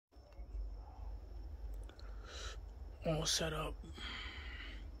all set up.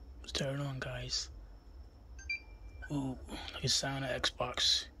 Let's turn it on, guys. Ooh, like the sound of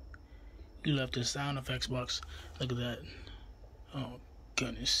Xbox. You love the sound of Xbox. Look at that. Oh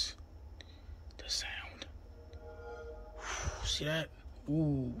goodness, the sound. See that?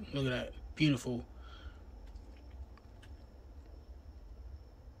 Ooh, look at that. Beautiful.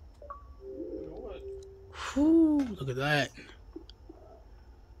 Whew, look at that.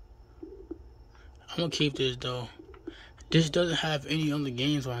 I'm gonna keep this though. This doesn't have any other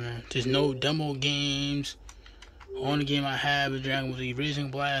games on it. There's no demo games. The only game I have is Dragon Ball Z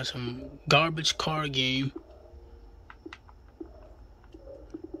Racing Blast, some garbage car game.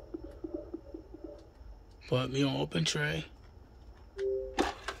 But we on open tray.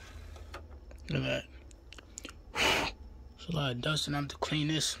 Look at that. There's a lot of dust and I have to clean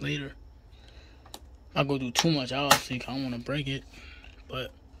this later. I'm not gonna do too much obviously, 'cause I don't wanna break it.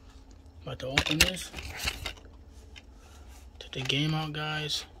 But I'm about to open this. Take the game out,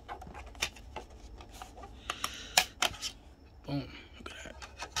 guys. Boom. Look at that.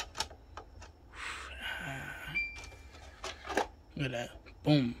 Look at that.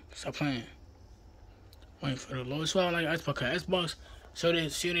 Boom. Stop playing. Waiting for the load. That's why I like Xbox. Xbox, so they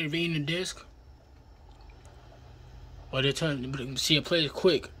see they reading the disc. Or they're trying to see it plays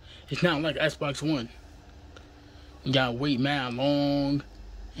quick. It's not like Xbox One. You gotta wait mad long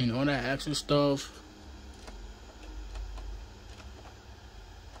and all that extra stuff.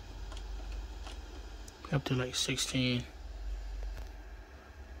 Up to like 16.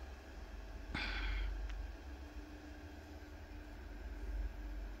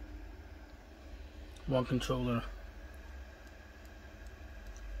 One controller.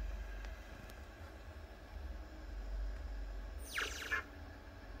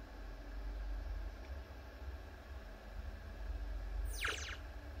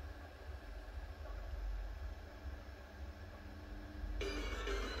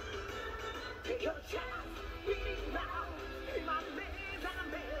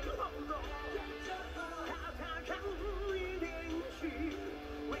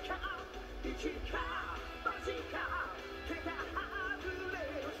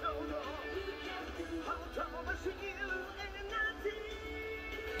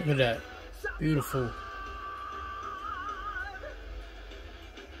 Look at that. Beautiful.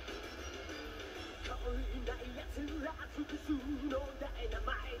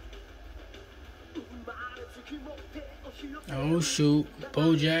 Oh shoot.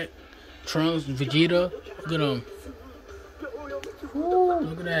 Bojack, Trunks, Vegeta. Look at them. Woo,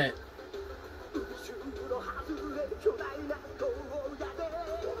 look at that.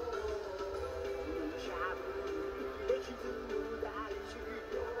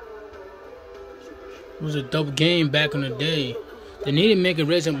 It was a dope game back in the day. They need to make a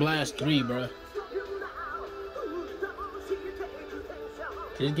Racing Blast 3, bro.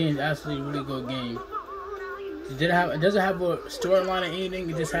 This game is absolutely a really good game. It doesn't have a storyline or anything.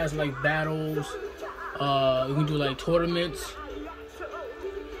 It just has like battles. You can do like tournaments.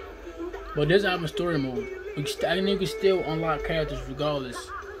 But it doesn't have a story mode. I think you can still unlock characters regardless.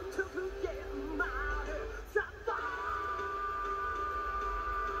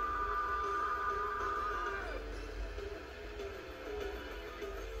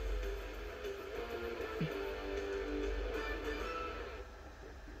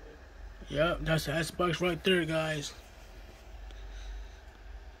 Yep, that's the Xbox right there, guys.